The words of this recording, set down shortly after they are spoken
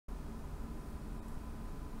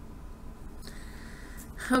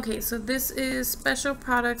Okay, so this is special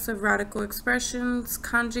products of radical expressions,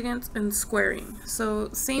 conjugates, and squaring. So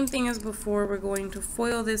same thing as before, we're going to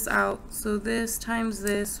FOIL this out. So this times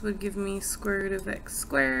this would give me square root of x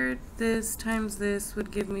squared. This times this would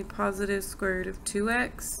give me positive square root of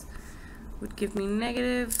 2x. Would give me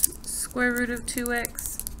negative square root of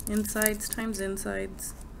 2x. Insides times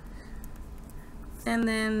insides. And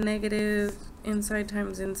then negative inside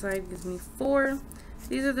times inside gives me 4.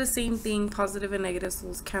 These are the same thing, positive and negatives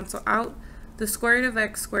will cancel out. The square root of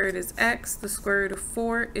x squared is x, the square root of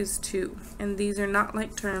 4 is 2. And these are not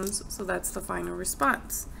like terms, so that's the final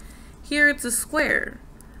response. Here it's a square,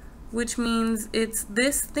 which means it's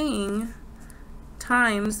this thing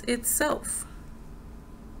times itself.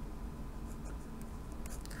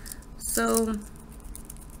 So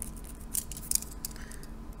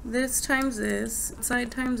this times this,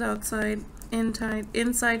 outside times outside,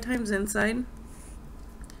 inside times inside.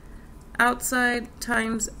 Outside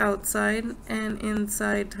times outside, and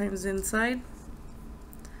inside times inside.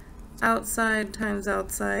 Outside times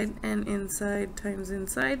outside, and inside times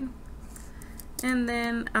inside. And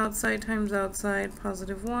then outside times outside,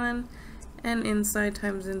 positive 1, and inside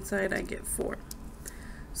times inside, I get 4.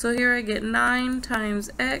 So here I get 9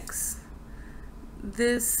 times x.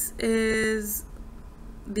 This is,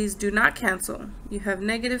 these do not cancel. You have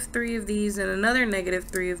negative 3 of these and another negative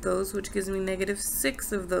 3 of those, which gives me negative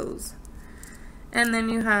 6 of those. And then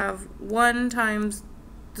you have 1 times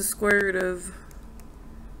the square root of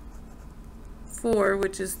 4,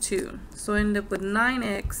 which is 2. So I end up with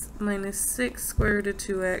 9x minus 6 square root of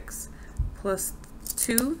 2x plus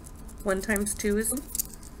 2. 1 times 2 is 2.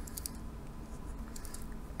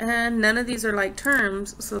 And none of these are like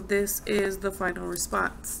terms, so this is the final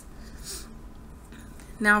response.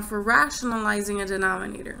 Now for rationalizing a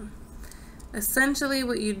denominator. Essentially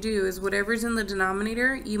what you do is whatever's in the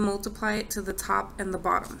denominator, you multiply it to the top and the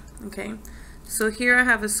bottom, okay? So here I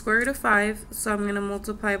have a square root of 5, so I'm going to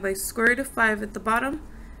multiply by square root of 5 at the bottom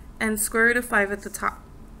and square root of 5 at the top.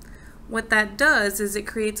 What that does is it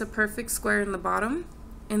creates a perfect square in the bottom,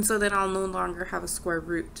 and so then I'll no longer have a square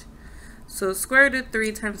root. So square root of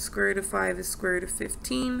 3 times square root of 5 is square root of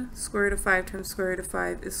 15, square root of 5 times square root of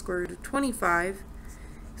 5 is square root of 25.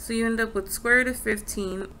 So you end up with square root of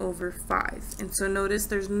 15 over 5. And so notice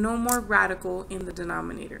there's no more radical in the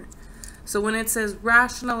denominator. So when it says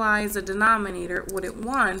rationalize a denominator, what it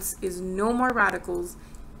wants is no more radicals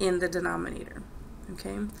in the denominator.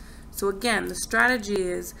 Okay? So again, the strategy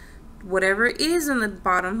is whatever is in the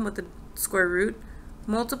bottom with the square root,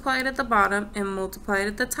 multiply it at the bottom and multiply it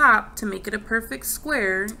at the top to make it a perfect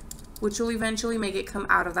square, which will eventually make it come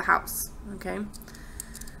out of the house. Okay?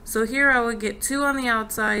 So here I would get 2 on the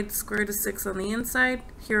outside, square root of 6 on the inside.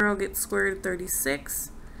 Here I'll get square root of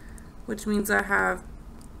 36, which means I have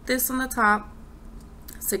this on the top,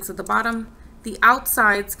 6 at the bottom. The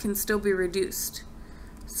outsides can still be reduced.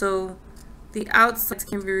 So the outsides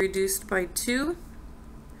can be reduced by 2,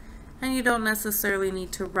 and you don't necessarily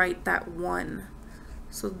need to write that 1.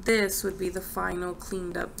 So this would be the final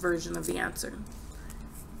cleaned up version of the answer.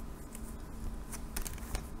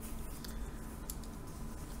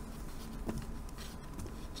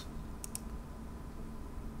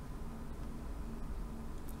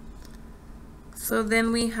 So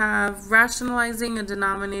then we have rationalizing a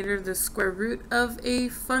denominator, the square root of a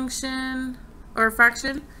function or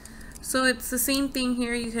fraction. So it's the same thing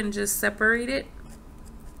here. You can just separate it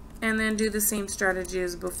and then do the same strategy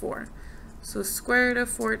as before. So square root of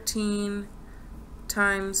 14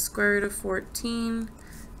 times square root of 14.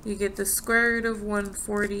 You get the square root of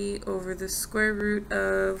 140 over the square root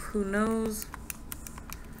of, who knows,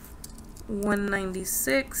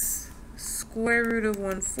 196. Square root of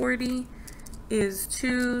 140 is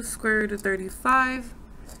 2 square root of 35,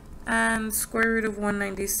 and square root of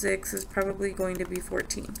 196 is probably going to be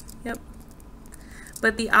 14. Yep.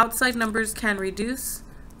 But the outside numbers can reduce,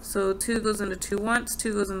 so 2 goes into 2 once,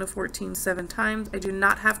 2 goes into 14 7 times. I do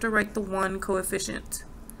not have to write the 1 coefficient.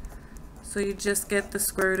 So you just get the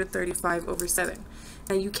square root of 35 over 7.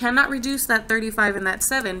 Now you cannot reduce that 35 and that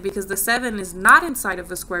 7 because the 7 is not inside of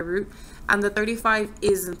a square root and the 35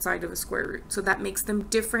 is inside of a square root. So that makes them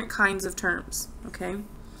different kinds of terms, okay?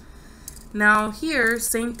 Now here,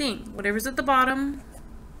 same thing. Whatever's at the bottom,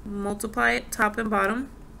 multiply it top and bottom.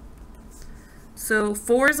 So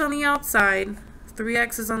 4 is on the outside,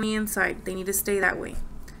 3x is on the inside. They need to stay that way.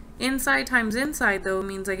 Inside times inside, though,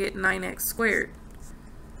 means I get 9x squared.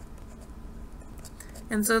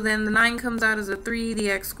 And so then the 9 comes out as a 3,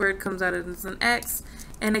 the x squared comes out as an x.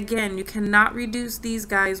 And again, you cannot reduce these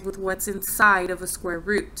guys with what's inside of a square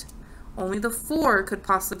root. Only the 4 could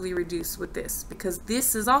possibly reduce with this, because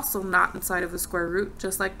this is also not inside of a square root,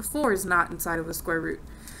 just like the 4 is not inside of a square root.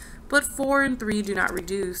 But 4 and 3 do not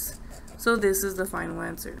reduce, so this is the final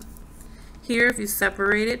answer. Here, if you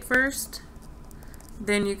separate it first,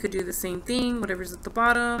 then you could do the same thing. Whatever's at the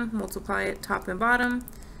bottom, multiply it top and bottom.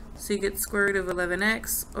 So you get square root of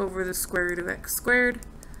 11x over the square root of x squared.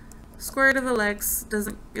 Square root of x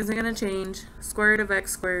isn't going to change. Square root of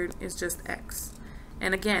x squared is just x.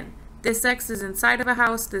 And again, this x is inside of a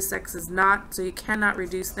house, this x is not, so you cannot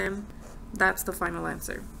reduce them. That's the final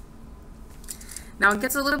answer. Now it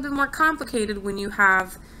gets a little bit more complicated when you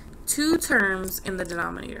have two terms in the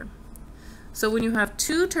denominator. So when you have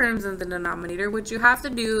two terms in the denominator, what you have to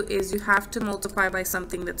do is you have to multiply by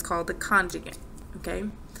something that's called a conjugate. Okay?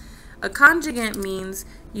 A conjugate means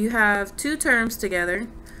you have two terms together,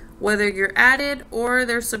 whether you're added or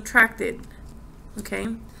they're subtracted. Okay?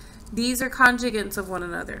 These are conjugates of one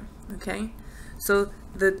another. Okay? So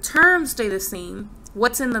the terms stay the same.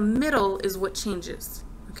 What's in the middle is what changes.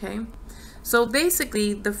 Okay? So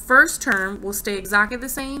basically, the first term will stay exactly the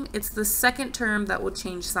same. It's the second term that will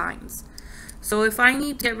change signs. So if I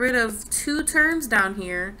need to get rid of two terms down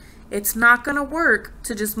here, it's not going to work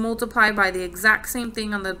to just multiply by the exact same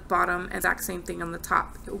thing on the bottom and exact same thing on the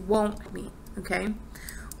top. It won't help me, okay?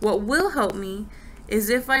 What will help me is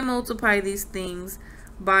if I multiply these things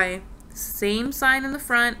by same sign in the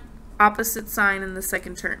front, opposite sign in the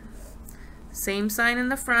second term. Same sign in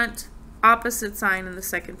the front, opposite sign in the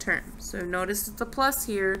second term. So notice it's a plus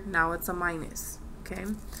here, now it's a minus, okay?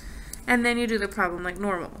 And then you do the problem like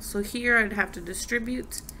normal. So here I'd have to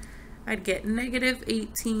distribute. I'd get negative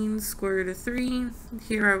 18 square root of 3.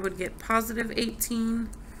 Here I would get positive 18.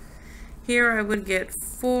 Here I would get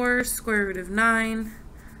 4 square root of 9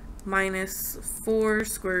 minus 4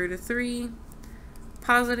 square root of 3,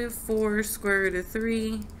 positive 4 square root of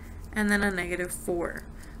 3, and then a negative 4.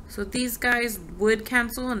 So these guys would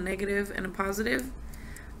cancel, a negative and a positive.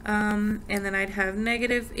 And then I'd have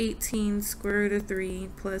negative 18 square root of 3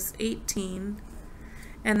 plus 18.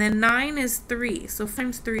 And then 9 is 3. So 5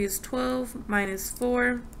 times 3 is 12 minus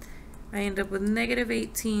 4. I end up with negative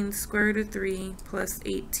 18 square root of 3 plus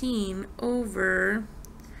 18 over,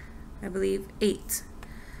 I believe, 8.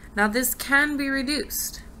 Now this can be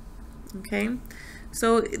reduced. Okay?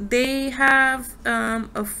 So they have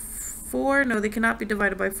a 4. No, they cannot be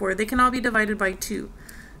divided by 4. They can all be divided by 2.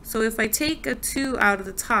 So if I take a 2 out of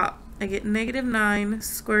the top, I get negative 9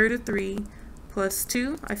 square root of 3 plus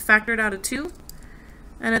 2. I factored out a 2.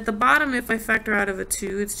 And at the bottom, if I factor out of a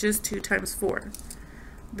 2, it's just 2 times 4.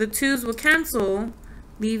 The 2's will cancel,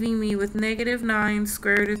 leaving me with negative 9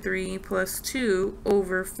 square root of 3 plus 2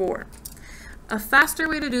 over 4. A faster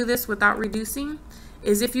way to do this without reducing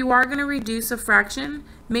is if you are going to reduce a fraction,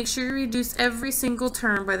 make sure you reduce every single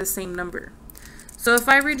term by the same number. So if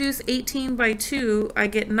I reduce 18 by 2, I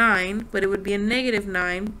get 9, but it would be a negative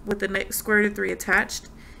 9 with the square root of 3 attached.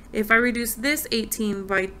 If I reduce this 18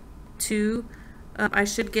 by 2, I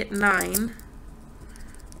should get 9,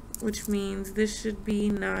 which means this should be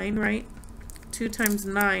 9, right? 2 times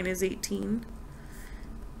 9 is 18.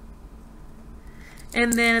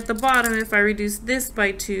 And then at the bottom, if I reduce this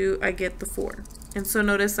by 2, I get the 4. And so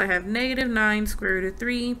notice I have negative 9 square root of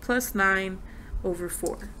 3 plus 9 over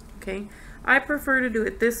 4. Okay? I prefer to do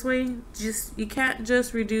it this way. You can't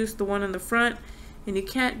just reduce the one in the front, and you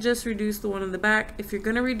can't just reduce the one in the back. If you're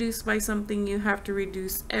going to reduce by something, you have to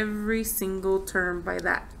reduce every single term by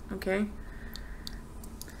that. Okay?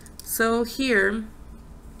 So here,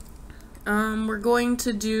 we're going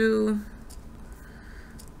to do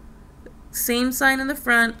same sign in the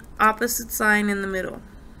front, opposite sign in the middle.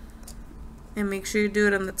 And make sure you do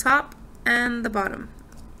it on the top and the bottom.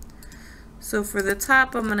 So for the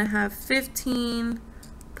top, I'm going to have 15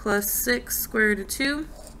 plus 6 square root of 2.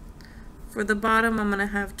 For the bottom, I'm going to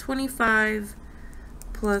have 25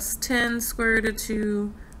 plus 10 square root of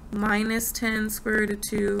 2 minus 10 square root of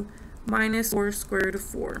 2 minus 4 square root of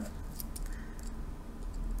 4.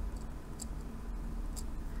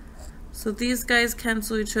 So these guys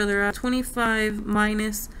cancel each other out. 25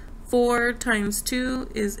 minus 4 times 2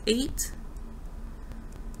 is 8.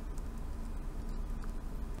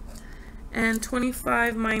 And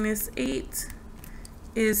 25 minus 8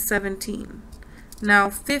 is 17. Now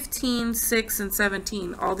 15, 6, and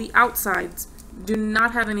 17, all the outsides, do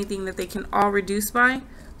not have anything that they can all reduce by,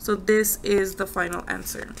 so this is the final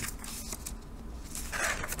answer.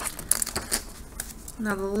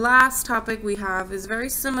 Now the last topic we have is very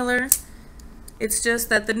similar. It's just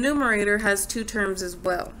that the numerator has two terms as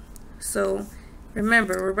well. So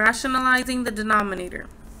remember, we're rationalizing the denominator.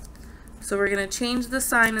 So we're going to change the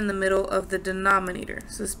sign in the middle of the denominator.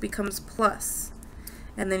 So this becomes plus.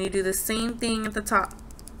 And then you do the same thing at the top.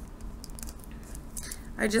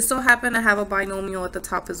 I just so happen to have a binomial at the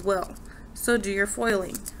top as well. So do your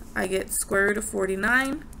FOILing. I get square root of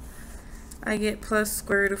 49. I get plus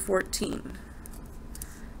square root of 14.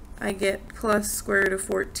 I get plus square root of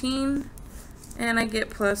 14. And I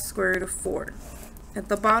get plus square root of 4. At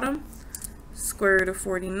the bottom, square root of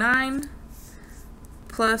 49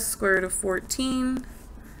 plus square root of 14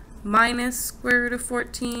 minus square root of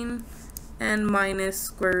 14 and minus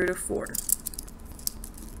square root of 4.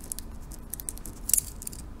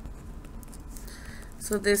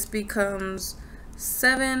 So this becomes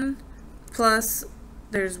 7 plus,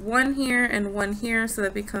 there's 1 here and 1 here, so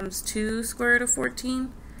that becomes 2 square root of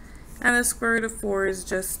 14, and the square root of 4 is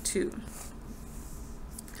just 2.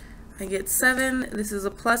 I get 7, this is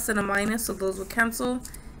a plus and a minus, so those will cancel,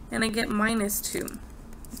 and I get minus 2.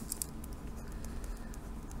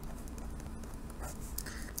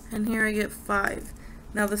 And here I get 5.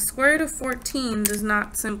 Now the square root of 14 does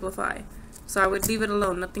not simplify, so I would leave it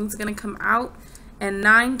alone. Nothing's going to come out, and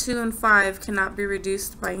 9, 2, and 5 cannot be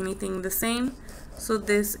reduced by anything the same, so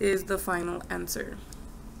this is the final answer.